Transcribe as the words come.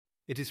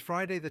It is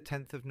Friday the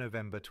 10th of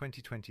November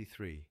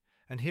 2023,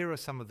 and here are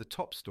some of the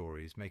top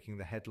stories making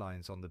the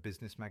headlines on the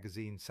Business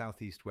Magazine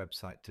Southeast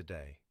website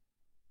today.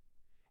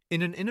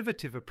 In an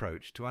innovative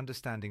approach to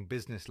understanding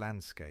business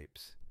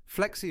landscapes,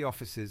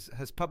 Flexioffices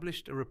has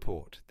published a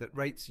report that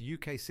rates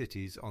UK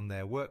cities on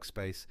their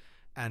workspace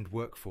and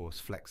workforce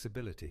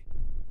flexibility.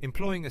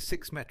 Employing a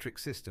six-metric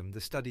system,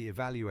 the study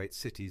evaluates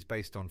cities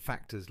based on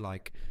factors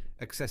like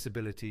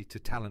accessibility to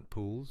talent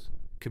pools,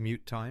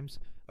 commute times,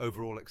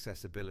 overall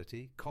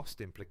accessibility, cost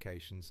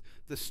implications,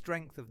 the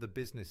strength of the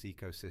business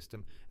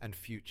ecosystem, and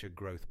future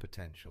growth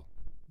potential.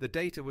 The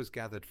data was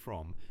gathered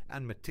from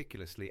and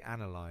meticulously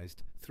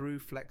analysed through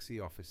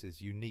Flexioffices'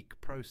 unique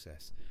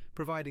process,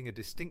 providing a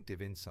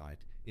distinctive insight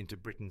into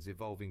Britain's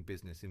evolving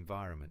business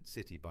environment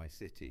city by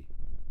city.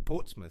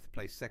 Portsmouth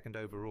placed second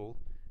overall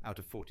out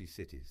of 40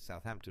 cities,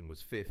 Southampton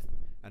was fifth,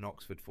 and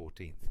Oxford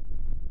 14th.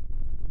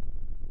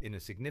 In a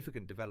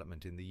significant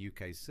development in the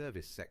UK's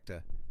service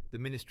sector, the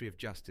Ministry of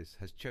Justice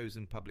has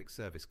chosen public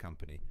service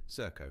company,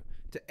 Serco,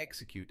 to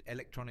execute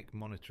electronic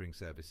monitoring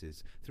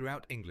services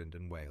throughout England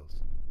and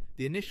Wales.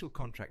 The initial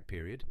contract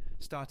period,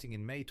 starting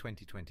in May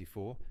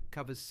 2024,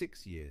 covers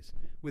 6 years,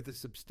 with a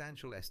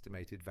substantial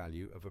estimated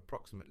value of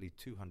approximately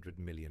 £200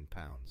 million.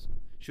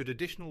 Should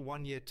additional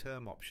one-year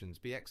term options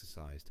be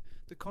exercised,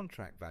 the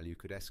contract value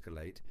could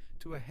escalate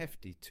to a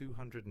hefty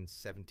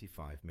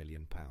 £275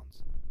 million.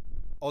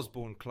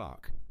 Osborne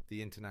Clarke,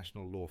 the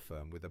international law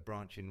firm with a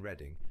branch in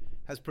Reading,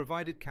 has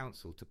provided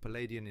counsel to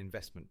Palladian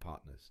Investment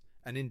Partners,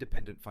 an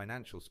independent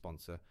financial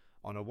sponsor,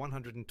 on a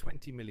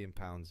 £120 million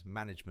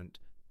management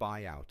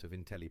buyout of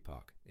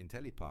Intelli-Park.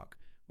 Intelli-Park,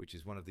 which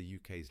is one of the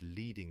UK's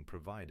leading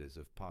providers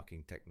of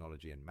parking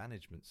technology and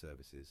management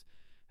services,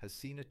 has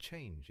seen a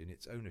change in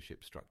its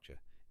ownership structure.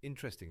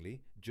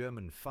 Interestingly,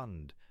 German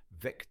fund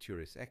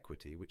Vecturis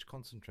Equity, which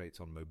concentrates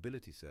on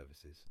mobility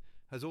services,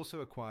 has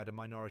also acquired a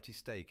minority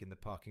stake in the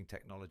parking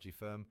technology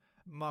firm,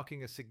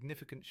 marking a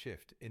significant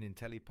shift in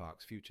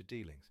Intelli-Park's future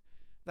dealings.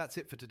 That's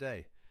it for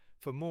today.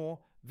 For more,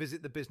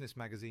 visit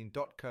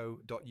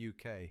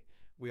thebusinessmagazine.co.uk.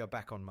 We are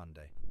back on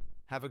Monday.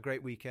 Have a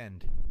great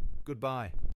weekend. Goodbye.